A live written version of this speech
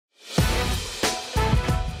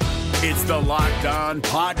It's the Locked On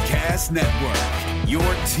Podcast Network, your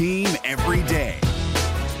team every day.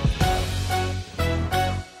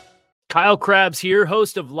 Kyle Krabs here,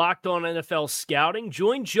 host of Locked On NFL Scouting.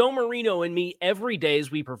 Join Joe Marino and me every day as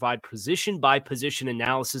we provide position-by-position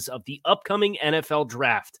analysis of the upcoming NFL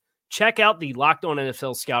Draft. Check out the Locked On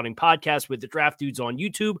NFL Scouting podcast with the Draft Dudes on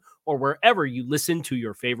YouTube or wherever you listen to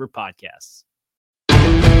your favorite podcasts.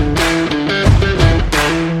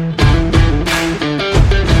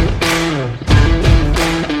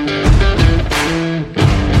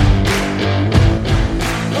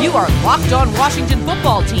 You are Locked On Washington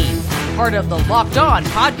Football Team, part of the Locked On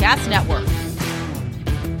Podcast Network.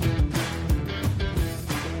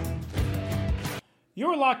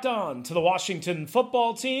 You're locked on to the Washington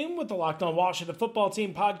Football Team with the Locked On Washington Football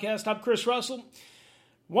Team podcast. I'm Chris Russell,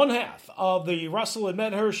 one half of the Russell and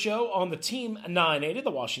Medhurst show on the Team 980,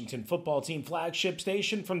 the Washington Football Team flagship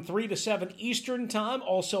station from 3 to 7 Eastern Time,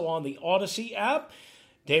 also on the Odyssey app.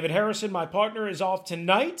 David Harrison, my partner, is off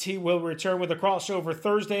tonight. He will return with a crossover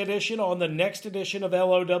Thursday edition on the next edition of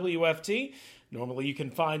LOWFT. Normally you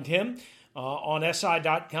can find him on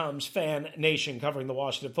SI.com's Fan Nation, covering the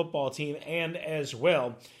Washington Football Team, and as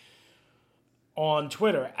well on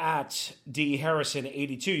Twitter at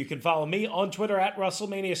DHarrison82. You can follow me on Twitter at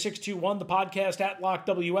WrestleMania621, the podcast at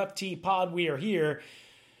LockWFT Pod. We are here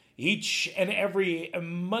each and every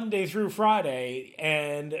Monday through Friday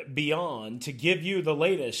and beyond to give you the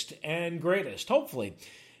latest and greatest, hopefully,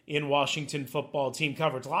 in Washington Football Team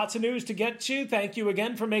coverage. Lots of news to get to. Thank you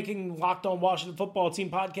again for making Locked On Washington Football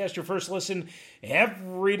Team podcast your first listen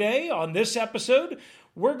every day. On this episode,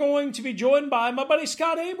 we're going to be joined by my buddy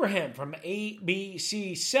Scott Abraham from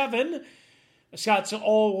ABC-7. Scott's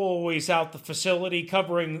always out the facility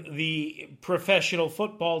covering the professional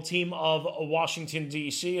football team of Washington,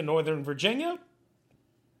 D.C. and Northern Virginia.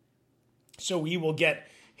 So we will get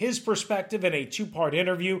his perspective in a two-part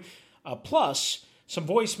interview, plus some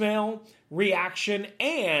voicemail, reaction,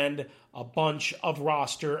 and a bunch of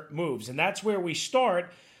roster moves. And that's where we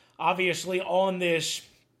start, obviously, on this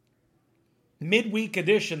midweek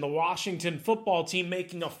edition, the Washington Football Team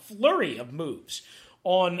making a flurry of moves.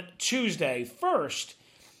 On Tuesday, first,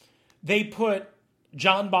 they put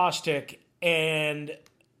John Bostic and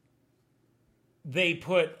they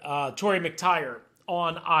put Torrey McTyer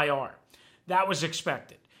on IR. That was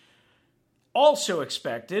expected. Also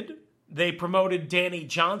expected, they promoted Danny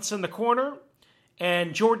Johnson, the corner,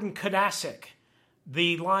 and Jordan Kodasik,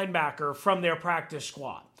 the linebacker, from their practice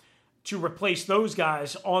squad to replace those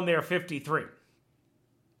guys on their 53.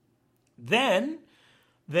 Then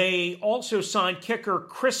they also signed kicker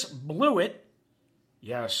Chris Blewett,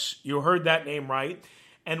 yes, you heard that name right,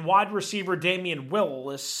 and wide receiver Damian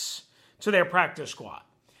Willis to their practice squad.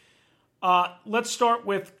 Let's start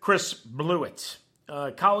with Chris Blewett,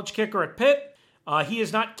 college kicker at Pitt. He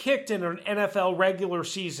has not kicked in an NFL regular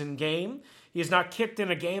season game. He has not kicked in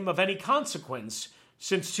a game of any consequence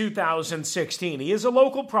since 2016. He is a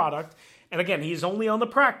local product, and again, he's only on the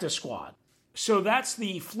practice squad. So that's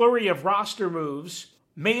the flurry of roster moves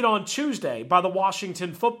made on Tuesday by the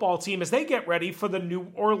Washington Football Team as they get ready for the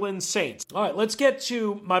New Orleans Saints. All right, let's get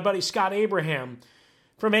to my buddy Scott Abraham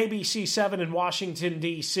from ABC-7 in Washington,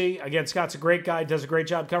 D.C. Again, Scott's a great guy, does a great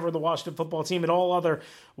job covering the Washington Football Team and all other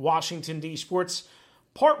Washington, D sports.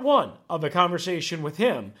 Part one of a conversation with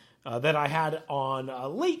him that I had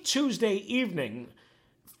on late Tuesday evening.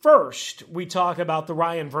 First, we talk about the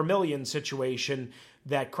Ryan Vermillion situation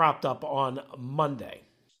that cropped up on Monday.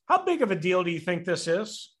 How big of a deal do you think this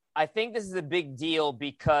is? I think this is a big deal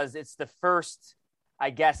because it's the first, I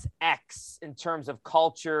guess, X in terms of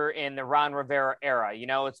culture in the Ron Rivera era. You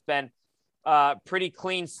know, it's been a pretty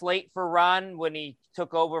clean slate for Ron when he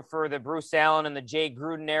took over for the Bruce Allen and the Jay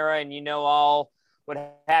Gruden era, and you know all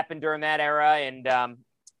what happened during that era, and a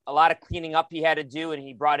lot of cleaning up he had to do, and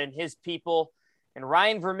he brought in his people. And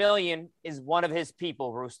Ryan Vermillion is one of his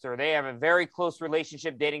people, Rooster. They have a very close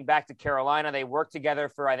relationship dating back to Carolina. They worked together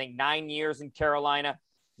for, I think, 9 years in Carolina.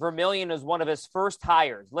 Vermillion is one of his first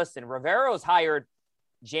hires. Listen, Rivera was hired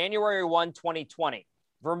January 1, 2020.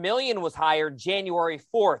 Vermillion was hired January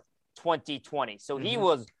 4th, 2020. So he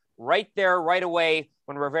was right there right away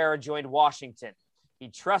when Rivera joined Washington. He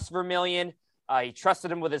trusts Vermillion. He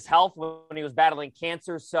trusted him with his health when he was battling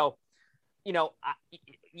cancer. So, you know,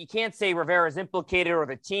 you can't say Rivera's implicated or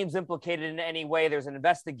the team's implicated in any way. There's an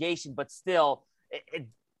investigation, but still, it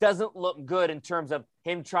doesn't look good in terms of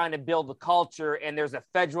him trying to build the culture. And there's a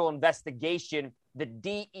federal investigation, the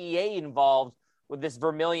DEA involved with this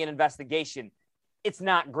Vermillion investigation. It's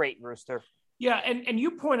not great, Rooster. Yeah, and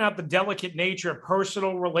you point out the delicate nature of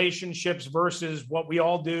personal relationships versus what we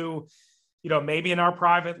all do maybe in our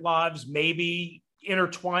private lives, maybe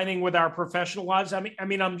intertwining with our professional lives.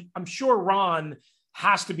 I'm sure Ron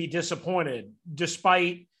has to be disappointed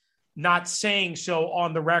despite not saying so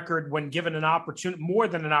on the record when given an opportunity, more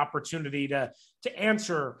than an opportunity to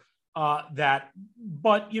answer that.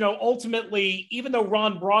 But, ultimately, even though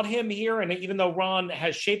Ron brought him here and even though Ron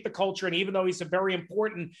has shaped the culture and even though he's a very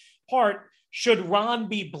important part, should Ron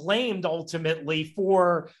be blamed ultimately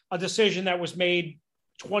for a decision that was made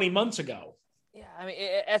 20 months ago? Yeah, I mean,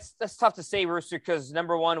 that's tough to say, Rooster, because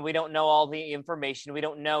number one, we don't know all the information. We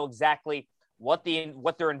don't know exactly what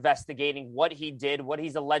they're investigating, what he did, what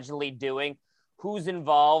he's allegedly doing, who's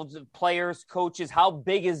involved, players, coaches, how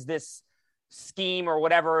big is this scheme or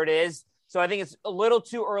whatever it is. So I think it's a little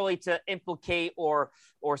too early to implicate or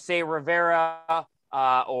say Rivera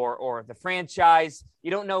or the franchise.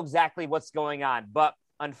 You don't know exactly what's going on. But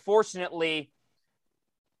unfortunately,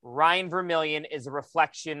 Ryan Vermillion is a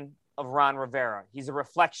reflection of Ron Rivera. He's a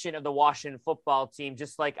reflection of the Washington football team,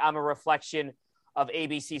 just like I'm a reflection of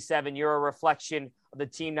ABC-7. You're a reflection of the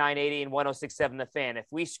Team 980 and 106.7 The Fan. If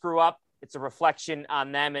we screw up, it's a reflection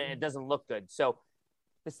on them, and it doesn't look good. So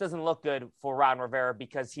this doesn't look good for Ron Rivera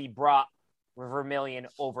because he brought Vermillion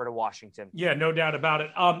over to Washington. Yeah, no doubt about it.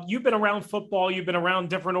 You've been around football. You've been around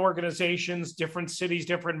different organizations, different cities,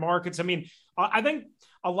 different markets. I mean, I think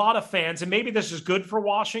a lot of fans, and maybe this is good for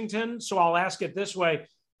Washington, so I'll ask it this way.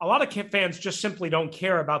 A lot of fans just simply don't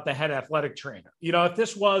care about the head athletic trainer. If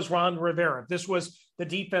this was Ron Rivera, if this was the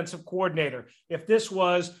defensive coordinator, if this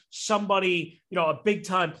was somebody, a big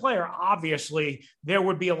time player, obviously there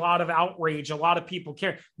would be a lot of outrage. A lot of people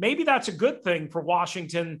care. Maybe that's a good thing for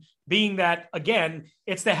Washington, being that, again,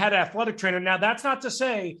 it's the head athletic trainer. Now, that's not to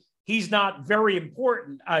say he's not very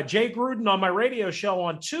important. Jay Gruden on my radio show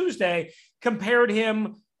on Tuesday compared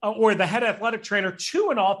him or the head athletic trainer to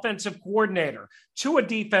an offensive coordinator, to a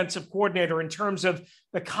defensive coordinator in terms of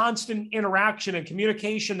the constant interaction and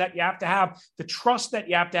communication that you have to have, the trust that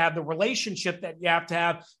you have to have, the relationship that you have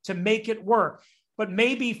to make it work. But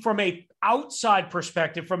maybe from a outside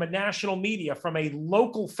perspective, from a national media, from a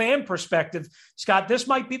local fan perspective, Scott, this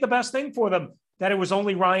might be the best thing for them, that it was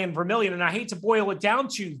only Ryan Vermillion. And I hate to boil it down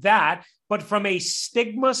to that, but from a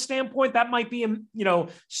stigma standpoint, that might be,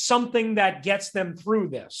 something that gets them through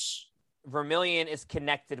this. Vermillion is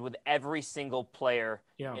connected with every single player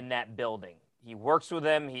in that building. He works with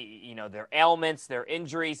them. Their ailments, their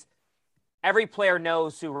injuries. Every player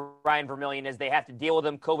knows who Ryan Vermillion is. They have to deal with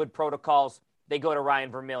him. COVID protocols. They go to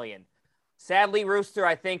Ryan Vermillion. Sadly, Rooster,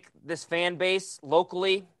 I think this fan base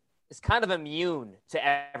locally is kind of immune to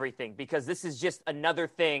everything because this is just another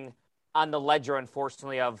thing on the ledger,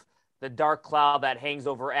 unfortunately, of the dark cloud that hangs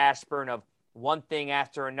over Ashburn of one thing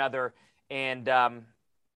after another. And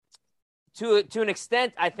to an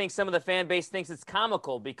extent, I think some of the fan base thinks it's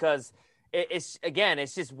comical because it's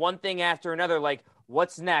just one thing after another. Like,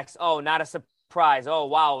 what's next? Oh, not a surprise. Oh,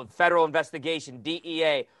 wow, federal investigation,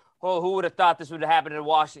 DEA. Oh, who would have thought this would have happened in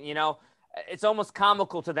Washington? It's almost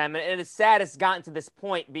comical to them. And it's sad it's gotten to this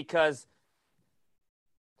point because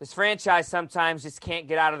this franchise sometimes just can't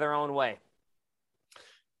get out of their own way.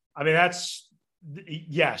 I mean,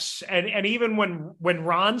 yes. And even when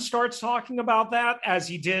Ron starts talking about that, as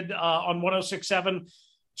he did on 106.7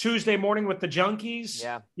 Tuesday morning with the Junkies,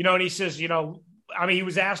 and he says, he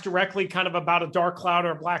was asked directly kind of about a dark cloud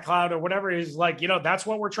or a black cloud or whatever. He's like, that's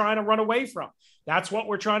what we're trying to run away from. That's what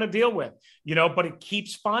we're trying to deal with, but it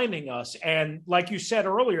keeps finding us. And like you said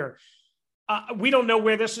earlier, we don't know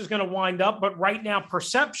where this is going to wind up, but right now,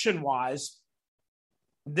 perception wise,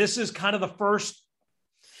 this is kind of the first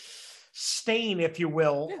stain, if you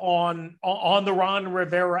will, on the Ron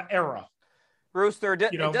Rivera era. Rooster,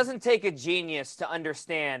 it doesn't take a genius to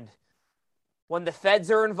understand when the feds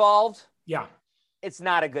are involved. Yeah. It's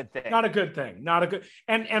not a good thing. Not a good thing.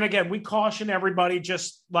 And again, we caution everybody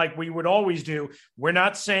just like we would always do. We're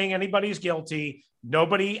not saying anybody's guilty.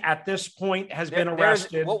 Nobody at this point has been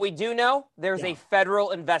arrested. What we do know, there's a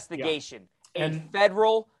federal investigation. Yeah. A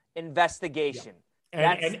federal investigation.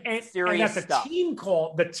 Yeah. That's serious stuff.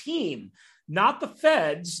 The team, not the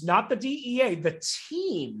feds, not the DEA, the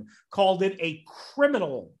team called it a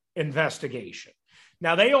criminal investigation.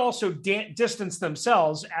 Now, they also distanced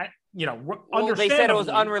themselves at, they said it was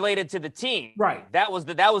unrelated to the team. Right. That was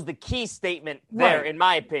the key statement there, in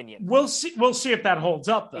my opinion. We'll see if that holds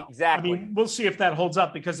up, though. Exactly. We'll see if that holds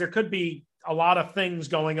up because there could be a lot of things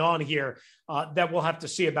going on here that we'll have to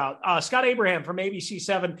see about. Scott Abraham from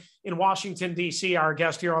ABC-7 in Washington, D.C., our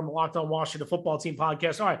guest here on the Locked On Washington Football Team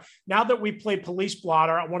podcast. All right, now that we played police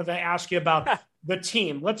blotter, I wanted to ask you about the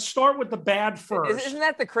team. Let's start with the bad first. Isn't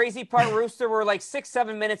that the crazy part, Rooster? We're like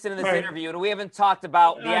 6-7 minutes into this interview, and we haven't talked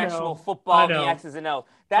about the actual football, the X's and O's.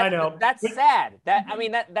 That's sad.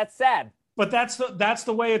 That's sad. But that's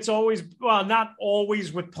the way it's always. Well, not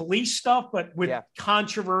always with police stuff, but with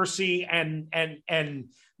controversy and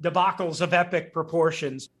debacles of epic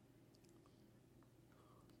proportions.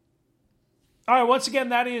 All right, once again,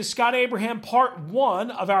 that is Scott Abraham, part 1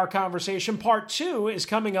 of our conversation. Part 2 is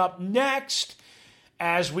coming up next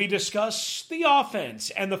as we discuss the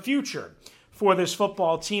offense and the future for this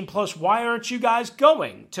football team. Plus, why aren't you guys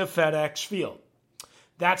going to FedEx Field?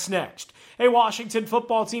 That's next. Hey, Washington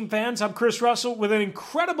football team fans, I'm Chris Russell with an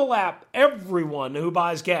incredible app everyone who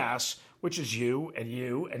buys gas, which is you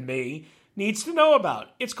and me, needs to know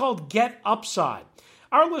about. It's called Get Upside.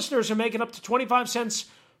 Our listeners are making up to 25 cents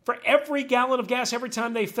for every gallon of gas every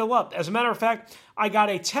time they fill up. As a matter of fact, I got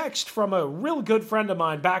a text from a real good friend of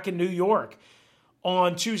mine back in New York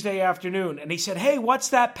on Tuesday afternoon, and he said, hey, what's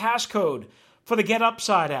that passcode for the Get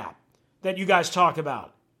Upside app that you guys talk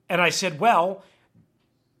about? And I said, well,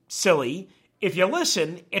 silly, if you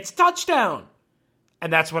listen, it's touchdown.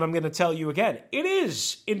 And that's what I'm going to tell you again. It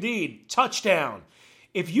is indeed touchdown.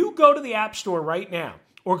 If you go to the App Store right now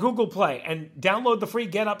or Google Play and download the free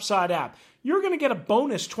Get Upside app, you're going to get a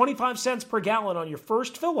bonus 25 cents per gallon on your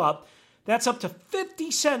first fill up. That's up to 50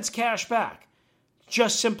 cents cash back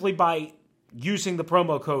just simply by using the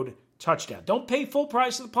promo code touchdown. Don't pay full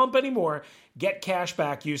price at the pump anymore. Get cash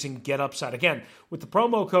back using Get Upside. Again, with the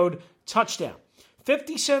promo code touchdown.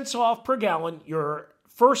 50 cents off per gallon, your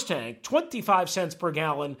first tank, 25 cents per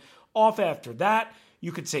gallon off after that.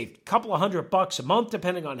 You could save a couple of $100 a month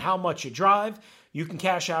depending on how much you drive. You can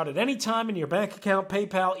cash out at any time in your bank account,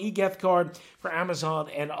 PayPal, e-gift card for Amazon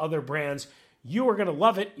and other brands. You are going to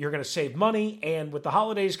love it. You're going to save money. And with the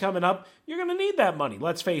holidays coming up, you're going to need that money.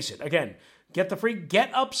 Let's face it. Again, get the free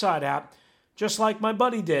Get Upside app, just like my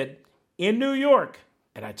buddy did in New York.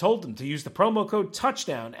 And I told him to use the promo code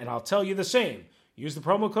touchdown, and I'll tell you the same. Use the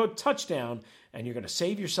promo code touchdown, and you're going to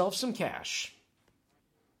save yourself some cash.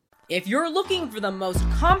 If you're looking for the most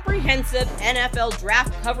comprehensive NFL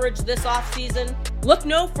draft coverage this offseason, look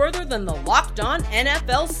no further than the Locked On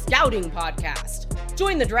NFL Scouting Podcast.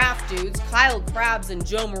 Join the draft dudes, Kyle Krabs and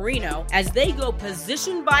Joe Marino, as they go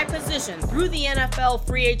position by position through the NFL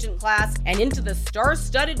free agent class and into the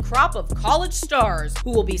star-studded crop of college stars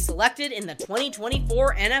who will be selected in the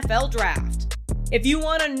 2024 NFL Draft. If you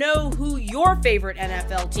want to know who your favorite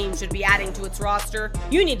NFL team should be adding to its roster,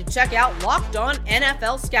 you need to check out Locked On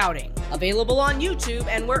NFL Scouting, available on YouTube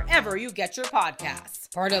and wherever you get your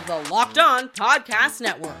podcasts. Part of the Locked On Podcast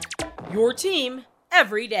Network, your team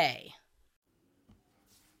every day.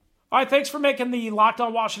 All right, thanks for making the Locked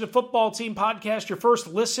On Washington Football Team podcast your first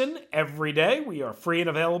listen every day. We are free and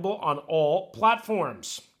available on all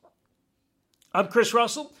platforms. I'm Chris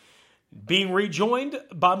Russell, being rejoined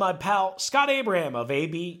by my pal Scott Abraham of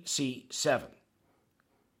ABC-7.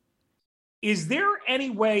 Is there any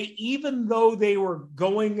way, even though they were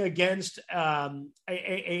going against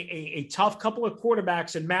a tough couple of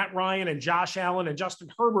quarterbacks in Matt Ryan and Josh Allen and Justin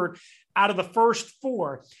Herbert out of the first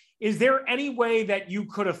 4, is there any way that you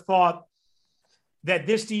could have thought that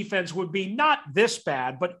this defense would be not this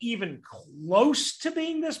bad, but even close to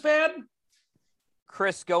being this bad?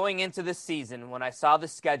 Chris, going into this season, when I saw the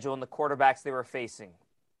schedule and the quarterbacks they were facing,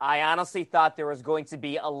 I honestly thought there was going to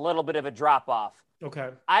be a little bit of a drop-off. Okay.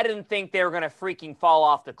 I didn't think they were going to freaking fall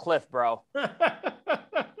off the cliff, bro.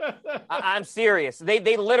 I'm serious.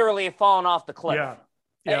 They literally have fallen off the cliff.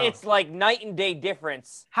 Yeah. It's like night and day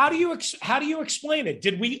difference. How do you explain it?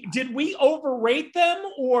 Did we overrate them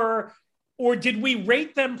or did we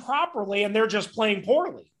rate them properly and they're just playing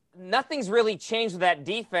poorly? Nothing's really changed with that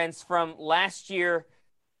defense from last year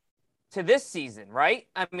to this season, right?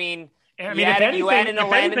 I mean, if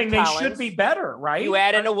anything, they should be better, right? You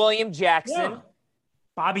add in a William Jackson. Yeah.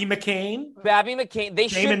 Bobby McCain. They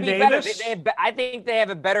should be Davis. better. I think they have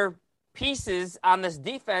a better pieces on this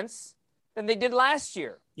defense than they did last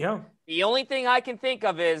year. Yeah. The only thing I can think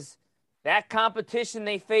of is that competition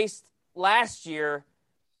they faced last year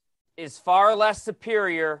is far less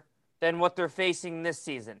superior than what they're facing this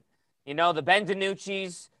season. You know, the Ben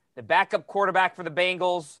DiNucci's, the backup quarterback for the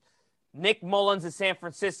Bengals, Nick Mullins in San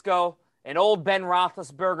Francisco, and old Ben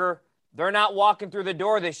Roethlisberger. They're not walking through the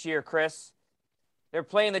door this year, Chris. They're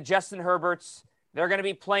playing the Justin Herberts. They're going to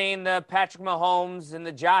be playing the Patrick Mahomes and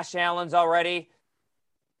the Josh Allens already.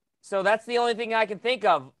 So that's the only thing I can think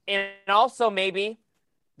of. And also maybe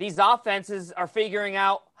these offenses are figuring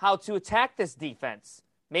out how to attack this defense.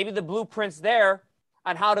 Maybe the blueprint's there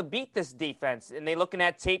on how to beat this defense. And they're looking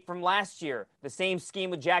at tape from last year, the same scheme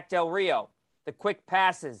with Jack Del Rio. the quick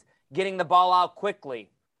passes, getting the ball out quickly.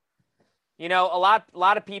 You know, a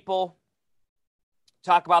lot of people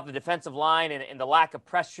talk about the defensive line and the lack of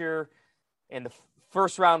pressure and the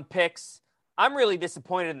first-round picks. I'm really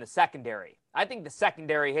disappointed in the secondary. I think the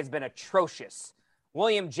secondary has been atrocious.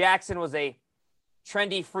 William Jackson was a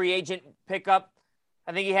trendy free agent pickup.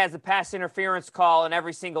 I think he has a pass interference call in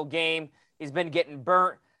every single game. He's been getting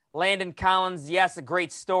burnt. Landon Collins, yes, a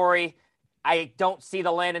great story. I don't see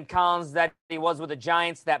the Landon Collins that he was with the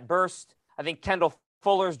Giants that burst. I think Kendall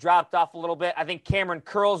Fuller's dropped off a little bit. I think Cameron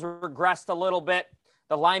Curl's regressed a little bit.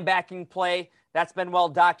 The linebacking play, that's been well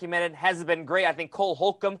documented, hasn't been great. I think Cole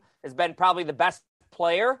Holcomb has been probably the best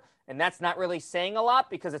player, and that's not really saying a lot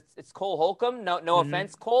because it's Cole Holcomb. No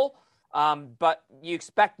offense, Cole. But you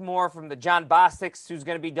expect more from the John Bostics, who's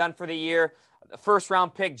going to be done for the year. The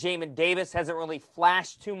first-round pick, Jamin Davis, hasn't really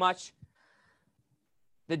flashed too much.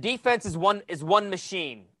 The defense is one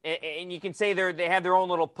machine, and you can say they have their own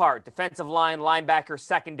little part. Defensive line, linebacker,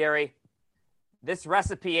 secondary. This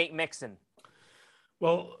recipe ain't mixing.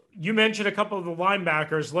 Well, you mentioned a couple of the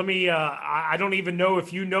linebackers. Let me, I don't even know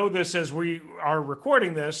if you know this as we are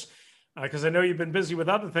recording this, because I know you've been busy with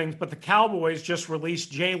other things, but the Cowboys just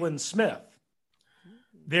released Jalen Smith.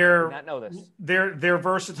 Their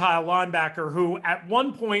versatile linebacker who at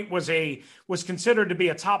one point was considered to be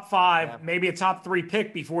a top 5, maybe a top 3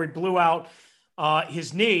 pick before he blew out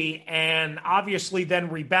his knee, and obviously then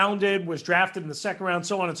rebounded, was drafted in the second round,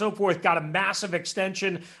 so on and so forth, got a massive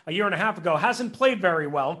extension a year and a half ago, hasn't played very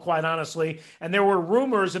well, quite honestly, and there were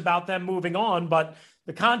rumors about them moving on, but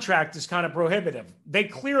the contract is kind of prohibitive. They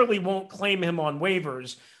clearly won't claim him on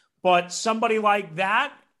waivers, but somebody like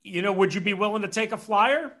that, you know, would you be willing to take a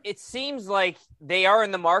flyer? It seems like they are in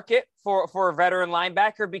the market for a veteran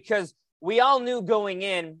linebacker because we all knew going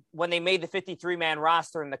in when they made the 53-man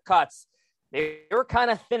roster and the cuts, they were kind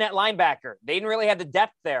of thin at linebacker. They didn't really have the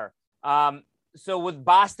depth there. So with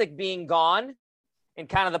Bostic being gone and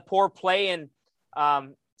kind of the poor play and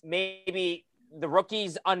maybe the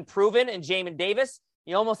rookies unproven and Jamin Davis,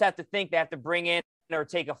 you almost have to think they have to bring in or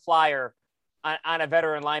take a flyer on a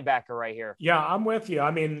veteran linebacker right here. Yeah, I'm with you.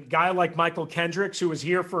 I mean, guy like Michael Kendricks, who was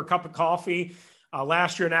here for a cup of coffee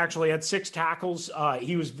last year and actually had 6 tackles.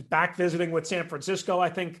 He was back visiting with San Francisco, I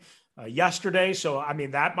think, yesterday. So, I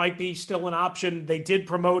mean, that might be still an option. They did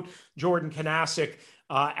promote Jordan Kanasic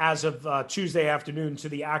as of Tuesday afternoon to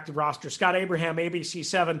the active roster. Scott Abraham,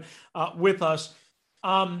 ABC-7 with us.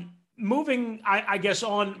 Moving, I guess,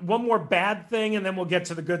 on one more bad thing, and then we'll get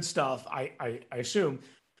to the good stuff, I assume.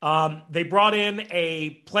 They brought in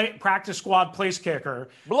a practice squad place kicker.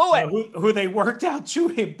 Blew it. Who they worked out to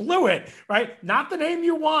him. Blew it, right? Not the name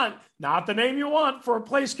you want. Not the name you want for a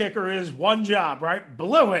place kicker is one job, right?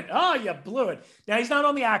 Blew it. Oh, you blew it. Now, he's not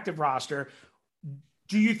on the active roster.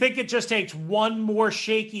 Do you think it just takes one more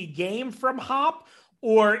shaky game from Hop?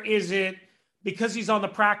 Or is it because he's on the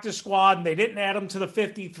practice squad and they didn't add him to the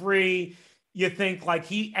 53, you think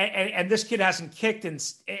like and this kid hasn't kicked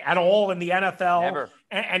at all in the NFL. Never.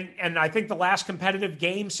 And I think the last competitive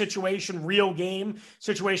real game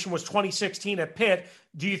situation was 2016 at Pitt.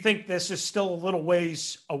 Do you think this is still a little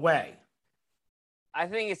ways away? I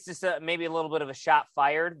think it's just maybe a little bit of a shot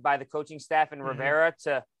fired by the coaching staff in Rivera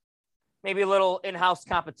to maybe a little in-house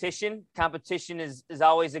competition. Competition is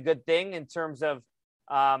always a good thing in terms of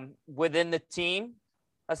within the team.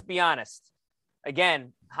 Let's be honest.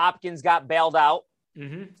 Again, Hopkins got bailed out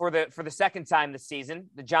for the second time this season.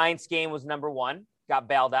 The Giants game was number 1, got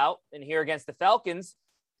bailed out. And here against the Falcons,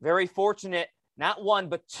 very fortunate, not 1,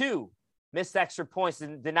 but 2 missed extra points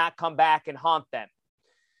and did not come back and haunt them.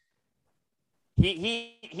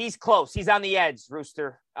 He's close. He's on the edge,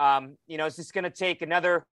 Rooster. It's just going to take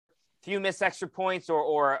another few missed extra points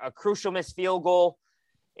or a crucial missed field goal.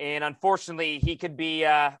 And unfortunately, he could be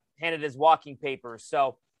handed his walking papers.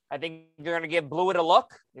 So I think they're going to give Blewett a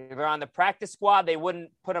look. They're on the practice squad. They wouldn't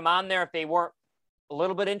put him on there if they weren't a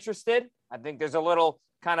little bit interested. I think there's a little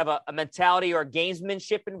kind of a mentality or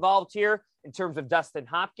gamesmanship involved here in terms of Dustin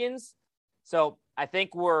Hopkins. So I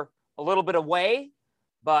think we're a little bit away,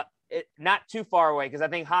 but not too far away because I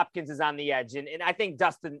think Hopkins is on the edge. And I think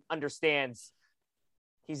Dustin understands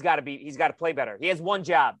he's got to play better. He has one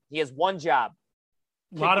job.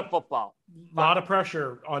 A lot of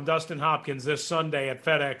pressure on Dustin Hopkins this Sunday at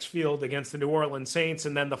FedEx Field against the New Orleans Saints,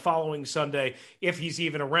 and then the following Sunday, if he's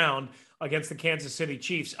even around, against the Kansas City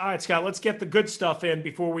Chiefs. All right, Scott, let's get the good stuff in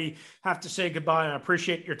before we have to say goodbye, and I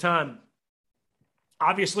appreciate your time.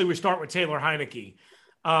 Obviously, we start with Taylor Heineke.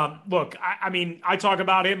 Look, I mean, I talk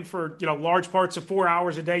about him for large parts of 4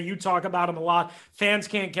 hours a day. You talk about him a lot. Fans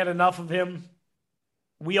can't get enough of him.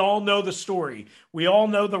 We all know the story. We all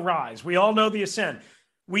know the rise. We all know the ascent.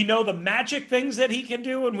 We know the magic things that he can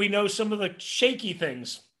do, and we know some of the shaky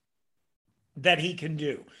things that he can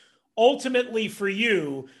do. Ultimately, for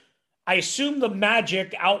you, I assume the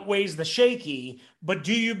magic outweighs the shaky, but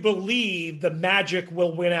do you believe the magic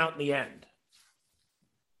will win out in the end?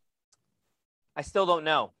 I still don't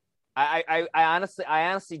know. I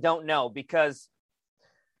honestly don't know, because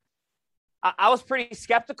I was pretty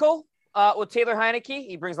skeptical with Taylor Heineke.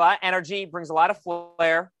 He brings a lot of energy, brings a lot of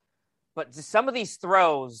flair, but to some of these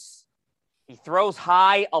throws, he throws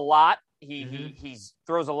high a lot. He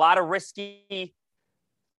throws a lot of risky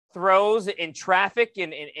throws in traffic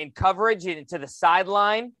and in coverage and to the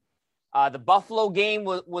sideline. The Buffalo game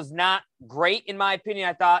was not great, in my opinion.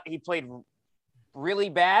 I thought he played really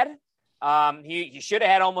bad. He should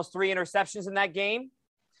have had almost 3 interceptions in that game.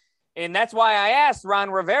 And that's why I asked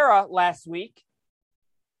Ron Rivera last week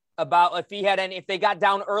about if they got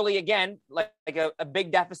down early again, like a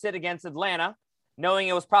big deficit against Atlanta, knowing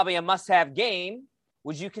it was probably a must-have game,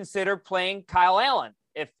 would you consider playing Kyle Allen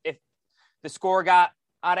if the score got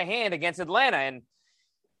out of hand against Atlanta? And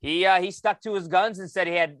he stuck to his guns and said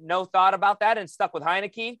he had no thought about that and stuck with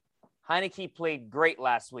Heineke. Heineke played great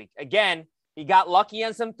last week. Again, he got lucky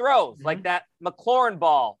on some throws, like that McLaurin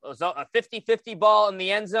ball. It was a 50-50 ball in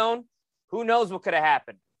the end zone. Who knows what could have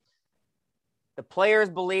happened? The players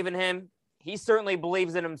believe in him. He certainly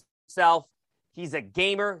believes in himself. He's a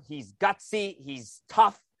gamer. He's gutsy. He's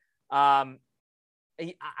tough.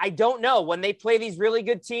 I don't know. When they play these really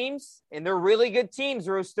good teams, and they're really good teams,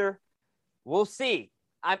 Rooster, we'll see.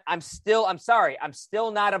 I'm still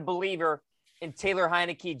not a believer in Taylor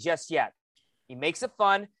Heineke just yet. He makes it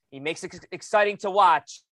fun. He makes it exciting to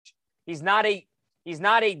watch. He's not a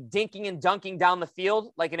dinking and dunking down the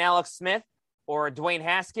field like an Alex Smith or a Dwayne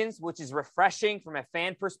Haskins, which is refreshing from a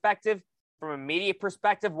fan perspective, from a media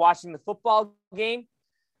perspective, watching the football game.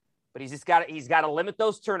 But he's got to limit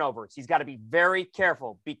those turnovers. He's got to be very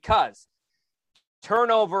careful, because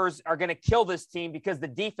turnovers are going to kill this team, because the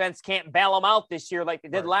defense can't bail them out this year like they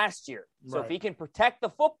did last year. So if he can protect the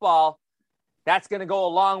football, that's going to go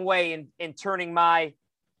a long way in turning my,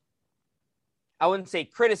 I wouldn't say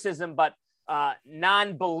criticism, but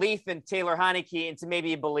non-belief in Taylor Heineke into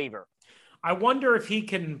maybe a believer. I wonder if he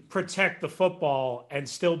can protect the football and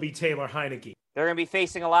still be Taylor Heineke. They're going to be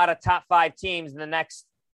facing a lot of top 5 teams in the next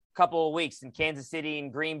couple of weeks in Kansas City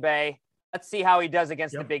and Green Bay. Let's see how he does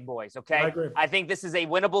against the big boys, okay? I agree. I think this is a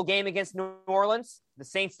winnable game against New Orleans. The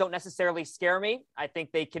Saints don't necessarily scare me. I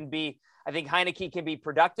think Heineke can be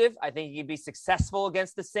productive. I think he can be successful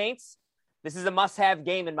against the Saints. This is a must-have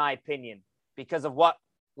game, in my opinion, because of what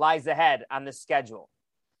lies ahead on this schedule.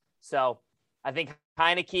 So I think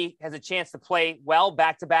Heineke has a chance to play well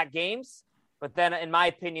back-to-back games. But then, in my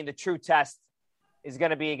opinion, the true test is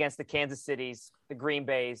going to be against the Kansas Cities, the Green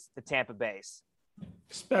Bays, the Tampa Bays.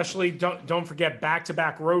 Especially, don't forget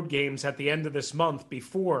back-to-back road games at the end of this month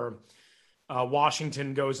before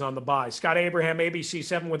Washington goes on the bye. Scott Abraham,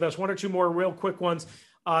 ABC-7 with us. 1 or 2 more real quick ones.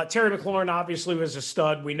 Terry McLaurin obviously was a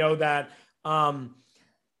stud. We know that.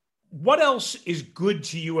 What else is good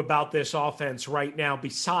to you about this offense right now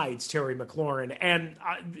besides Terry McLaurin and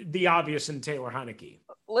the obvious in Taylor Heineke?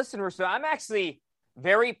 Listen, Russo, I'm actually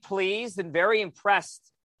very pleased and very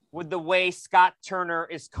impressed with the way Scott Turner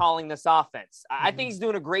is calling this offense. I think he's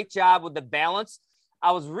doing a great job with the balance.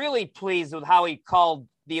 I was really pleased with how he called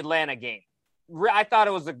the Atlanta game. I thought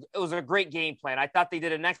it was a great game plan. I thought they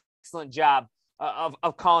did an excellent job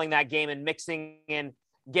of calling that game and mixing in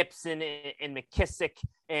Gibson and McKissick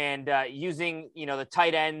and using, the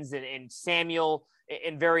tight ends and Samuel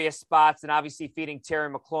in various spots, and obviously feeding Terry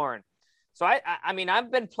McLaurin. So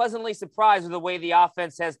I've been pleasantly surprised with the way the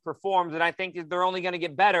offense has performed, and I think they're only going to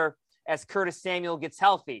get better as Curtis Samuel gets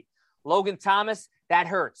healthy. Logan Thomas, that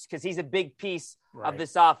hurts because he's a big piece of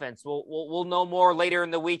this offense. We'll know more later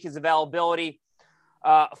in the week, his availability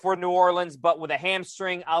for New Orleans, but with a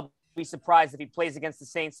hamstring, I'll be surprised if he plays against the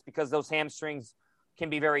Saints because those hamstrings can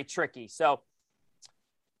be very tricky. So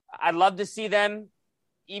I'd love to see them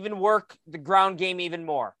even work the ground game even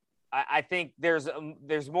more. I think there's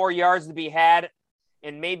more yards to be had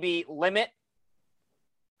and maybe limit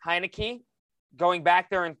Heineke going back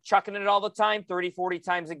there and chucking it all the time, 30, 40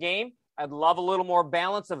 times a game. I'd love a little more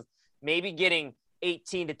balance of maybe getting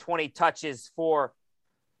 18 to 20 touches for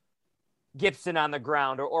Gibson on the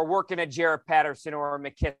ground or working a Jarrett Patterson or a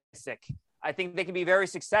McKissick. I think they can be very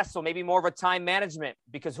successful, maybe more of a time management,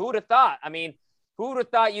 because who would have thought? Who would have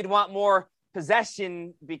thought you'd want more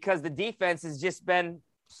possession because the defense has just been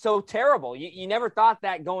so terrible? You never thought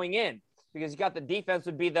that going in, because you got the defense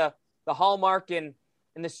would be the hallmark and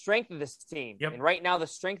and the strength of this team. Yep. And right now, the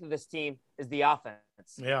strength of this team is the offense.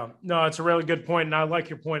 Yeah, no, it's a really good point. And I like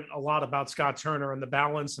your point a lot about Scott Turner and the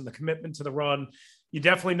balance and the commitment to the run. You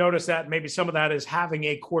definitely notice that. Maybe some of that is having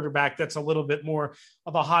a quarterback that's a little bit more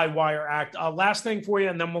of a high wire act. Last thing for you,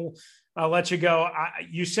 and then we'll let you go.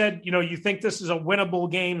 You said, you think this is a winnable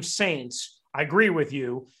game, Saints. I agree with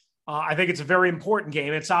you. I think it's a very important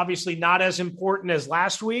game. It's obviously not as important as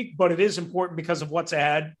last week, but it is important because of what's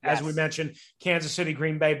ahead. Yes. As we mentioned, Kansas City,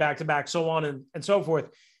 Green Bay, back-to-back, so on and so forth.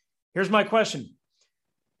 Here's my question.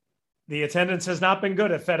 The attendance has not been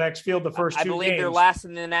good at FedEx Field the first 2 games. I believe they're last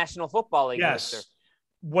in the National Football League. Yes. Mister.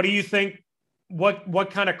 What do you think?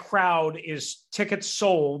 What kind of crowd is tickets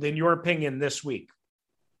sold, in your opinion, this week?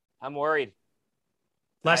 I'm worried.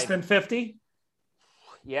 Less than 50?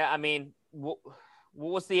 Yeah, I mean,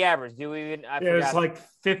 what's the average? Do we even? It's like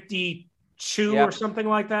 52 or something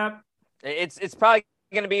like that. It's probably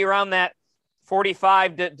going to be around that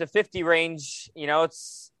 45 to 50 range.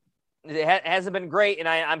 It hasn't been great, and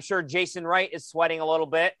I'm sure Jason Wright is sweating a little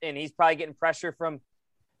bit, and he's probably getting pressure from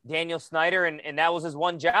Daniel Snyder, and that was his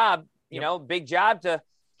one job, big job to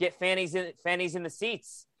get fannies in the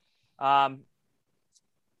seats.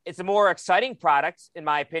 It's a more exciting product, in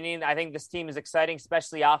my opinion. I think this team is exciting,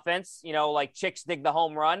 especially offense. Like chicks dig the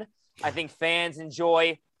home run. I think fans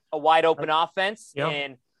enjoy a wide open offense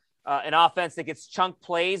and an offense that gets chunk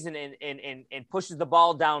plays and pushes the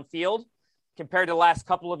ball downfield. Compared to the last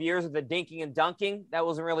couple of years of the dinking and dunking, that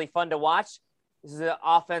wasn't really fun to watch. This is an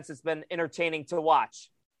offense that's been entertaining to watch.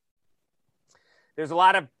 There's a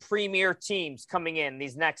lot of premier teams coming in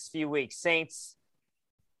these next few weeks. Saints,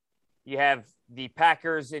 you have the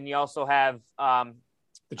Packers, and you also have the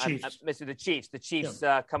Chiefs. The Chiefs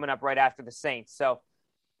coming up right after the Saints. So,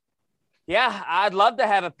 yeah, I'd love to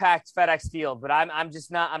have a packed FedEx Field, but I'm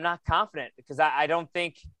just not. I'm not confident because I don't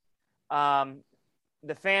think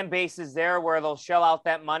the fan base is there where they'll shell out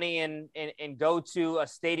that money and go to a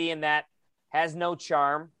stadium that has no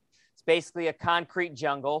charm. It's basically a concrete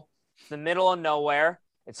jungle. It's the middle of nowhere.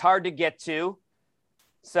 It's hard to get to.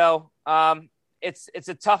 So it's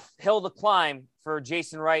a tough hill to climb for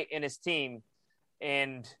Jason Wright and his team.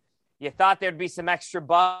 And you thought there'd be some extra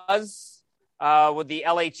buzz with the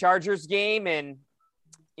LA Chargers game. And,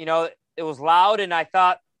 it was loud. And I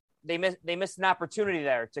thought they missed an opportunity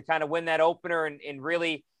there to kind of win that opener and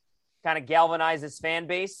really kind of galvanize his fan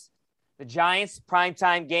base. The Giants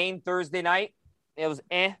primetime game Thursday night, it was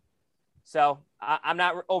So I'm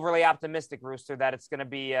not overly optimistic, Rooster, that it's going to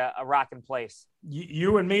be a rocking place.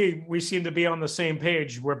 You and me, we seem to be on the same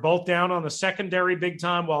page. We're both down on the secondary big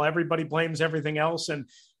time while everybody blames everything else. And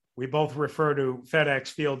we both refer to FedEx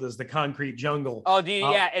Field as the concrete jungle. Oh, do you?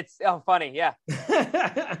 Yeah, it's funny. Yeah.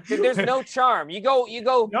 There's no charm. You go.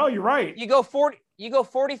 No, you're right. You go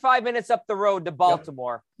 45 minutes up the road to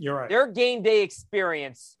Baltimore. Yep. You're right. Their game day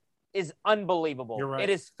experience is unbelievable. You're right. It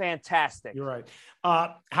is fantastic. You're right.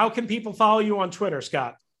 How can people follow you on Twitter,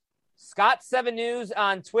 Scott? Scott7 News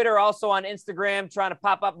on Twitter, also on Instagram, trying to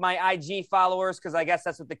pop up my IG followers because I guess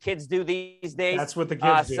that's what the kids do these days. That's what the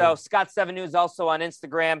kids do. So Scott7 News also on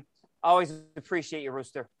Instagram. Always appreciate you,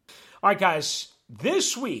 Rooster. All right, guys.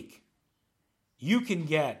 This week, you can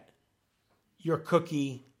get your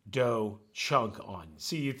cookie dough chunk on.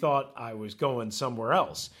 See, you thought I was going somewhere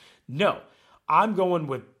else. No, I'm going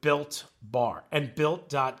with Built Bar and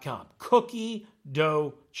Built.com. Cookie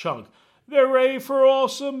dough chunk. They're ready for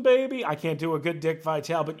awesome, baby. I can't do a good Dick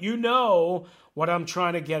Vitale, but you know what I'm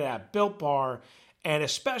trying to get at. Built Bar, and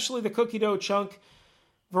especially the cookie dough chunk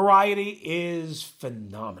variety is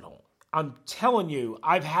phenomenal. I'm telling you,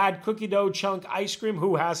 I've had cookie dough chunk ice cream.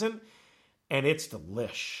 Who hasn't? And it's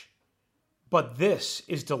delish. But this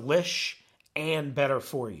is delish and better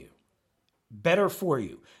for you. Better for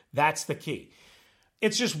you. That's the key.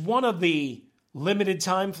 It's just one of the limited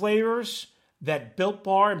time flavors that Built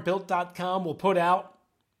Bar and Built.com will put out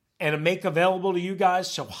and make available to you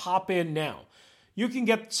guys, so hop in now. You can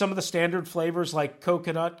get some of the standard flavors like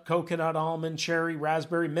coconut, almond, cherry,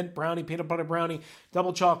 raspberry, mint brownie, peanut butter brownie,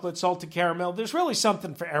 double chocolate, salted caramel. There's really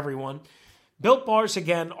something for everyone. Built Bars,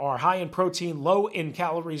 again, are high in protein, low in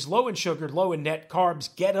calories, low in sugar, low in net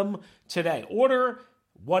carbs. Get them today. Order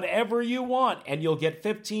whatever you want, and you'll get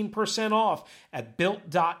 15% off at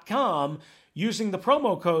Built.com using the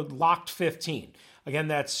promo code LOCKED15. Again,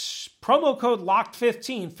 that's promo code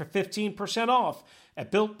LOCKED15 for 15% off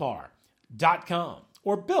at BuiltBar.com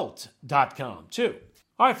or Built.com too.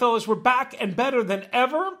 All right, fellas, we're back and better than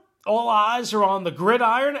ever. All eyes are on the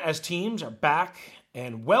gridiron as teams are back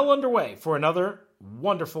and well underway for another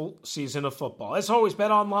wonderful season of football. As always,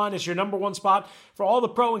 BetOnline is your number one spot for all the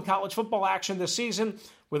pro and college football action this season.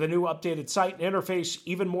 With a new updated site and interface,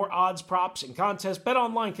 even more odds, props, and contests,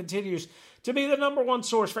 BetOnline continues to be the number one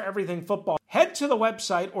source for everything football. Head to the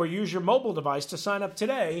website or use your mobile device to sign up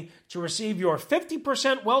today to receive your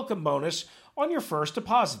 50% welcome bonus on your first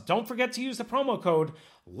deposit. Don't forget to use the promo code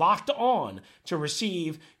LOCKEDON to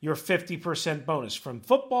receive your 50% bonus. From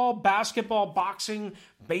football, basketball, boxing,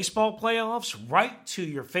 baseball playoffs, right to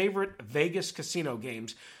your favorite Vegas casino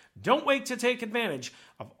games. Don't wait to take advantage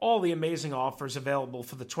of all the amazing offers available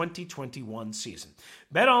for the 2021 season.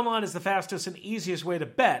 BetOnline is the fastest and easiest way to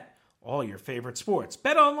bet all your favorite sports.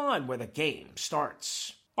 BetOnline, where the game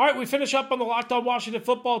starts. All right, we finish up on the Locked On Washington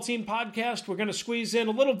Football Team podcast. We're going to squeeze in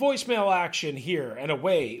a little voicemail action here, and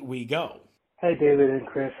away we go. Hey, David and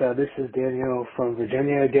Chris. This is Daniel from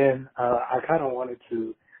Virginia again. I kind of wanted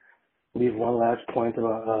to leave one last point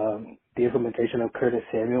about the implementation of Curtis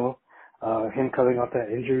Samuel, him coming off that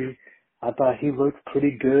injury. I thought he looked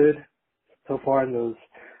pretty good so far in those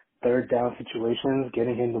third down situations,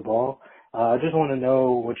 getting him the ball. I just want to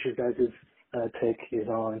know what your guys' take is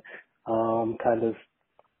on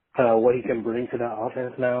what he can bring to that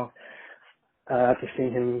offense now after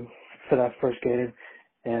seeing him for that first game.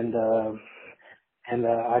 And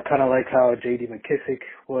I kind of like how J.D. McKissick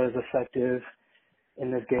was effective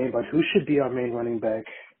in this game, but who should be our main running back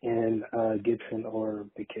in Gibson or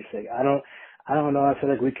McKissick? I don't know. I feel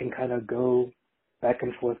like we can kind of go back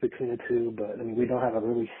and forth between the two, but I mean, we don't have a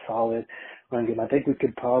really solid run game. I think we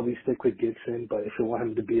could probably stick with Gibson, but if we want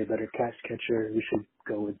him to be a better catch catcher, we should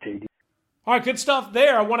go with J.D. All right, good stuff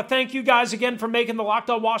there. I want to thank you guys again for making the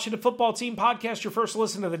Locked On Washington Football Team podcast your first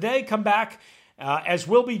listen of the day. Come back as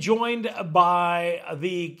we'll be joined by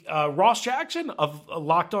the Ross Jackson of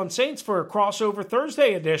Locked On Saints for a crossover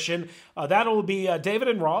Thursday edition. That'll be David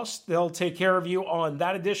and Ross. They'll take care of you on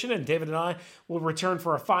that edition, and David and I will return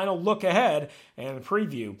for a final look ahead and a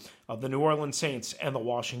preview of the New Orleans Saints and the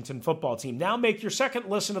Washington Football Team. Now make your second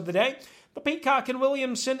listen of the day the Peacock and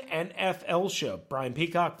Williamson NFL Show. Brian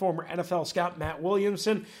Peacock, former NFL scout Matt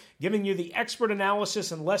Williamson, giving you the expert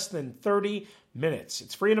analysis in less than 30 minutes.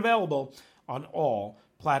 It's free and available on all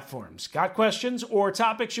platforms. Got questions or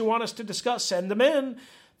topics you want us to discuss? Send them in.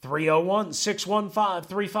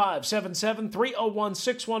 301-615-3577,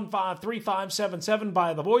 301-615-3577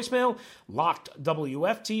 via the voicemail,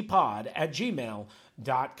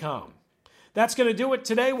 lockedwftpod@gmail.com. That's going to do it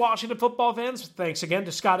today, Washington football fans. Thanks again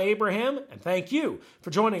to Scott Abraham, and thank you for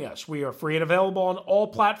joining us. We are free and available on all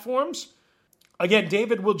platforms. Again,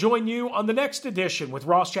 David will join you on the next edition with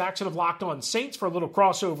Ross Jackson of Locked On Saints for a little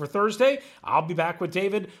crossover Thursday. I'll be back with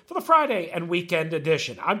David for the Friday and weekend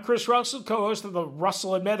edition. I'm Chris Russell, co-host of the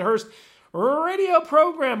Russell and Medhurst radio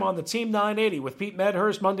program on the Team 980 with Pete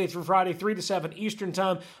Medhurst Monday through Friday, 3 to 7 Eastern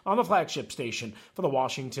Time on the flagship station for the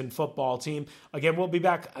Washington Football Team. Again, we'll be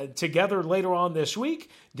back together later on this week.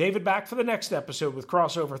 David back for the next episode with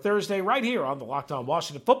Crossover Thursday right here on the Locked On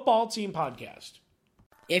Washington Football Team podcast.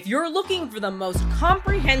 If you're looking for the most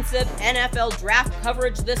comprehensive NFL draft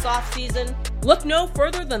coverage this offseason, look no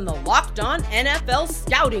further than the Locked On NFL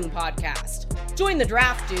Scouting Podcast. Join the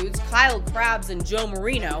draft dudes, Kyle Krabs and Joe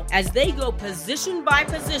Marino, as they go position by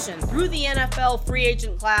position through the NFL free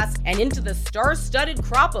agent class and into the star-studded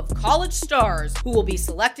crop of college stars who will be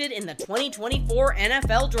selected in the 2024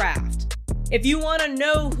 NFL Draft. If you want to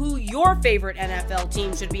know who your favorite NFL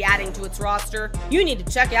team should be adding to its roster, you need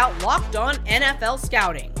to check out Locked On NFL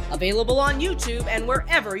Scouting, available on YouTube and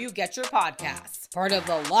wherever you get your podcasts. Part of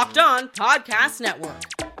the Locked On Podcast Network,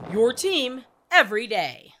 your team every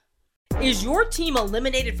day. Is your team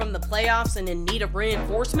eliminated from the playoffs and in need of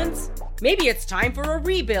reinforcements? Maybe it's time for a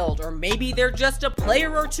rebuild, or maybe they're just a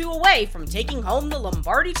player or two away from taking home the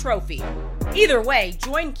Lombardi Trophy. Either way,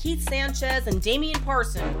 join Keith Sanchez and Damian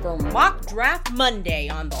Parson for Mock Draft Monday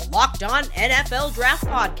on the Locked On NFL Draft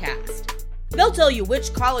Podcast. They'll tell you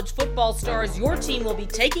which college football stars your team will be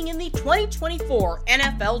taking in the 2024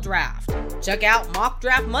 NFL Draft. Check out Mock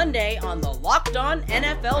Draft Monday on the Locked On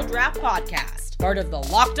NFL Draft Podcast, part of the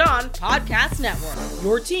Locked On Podcast Network,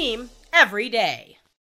 your team every day.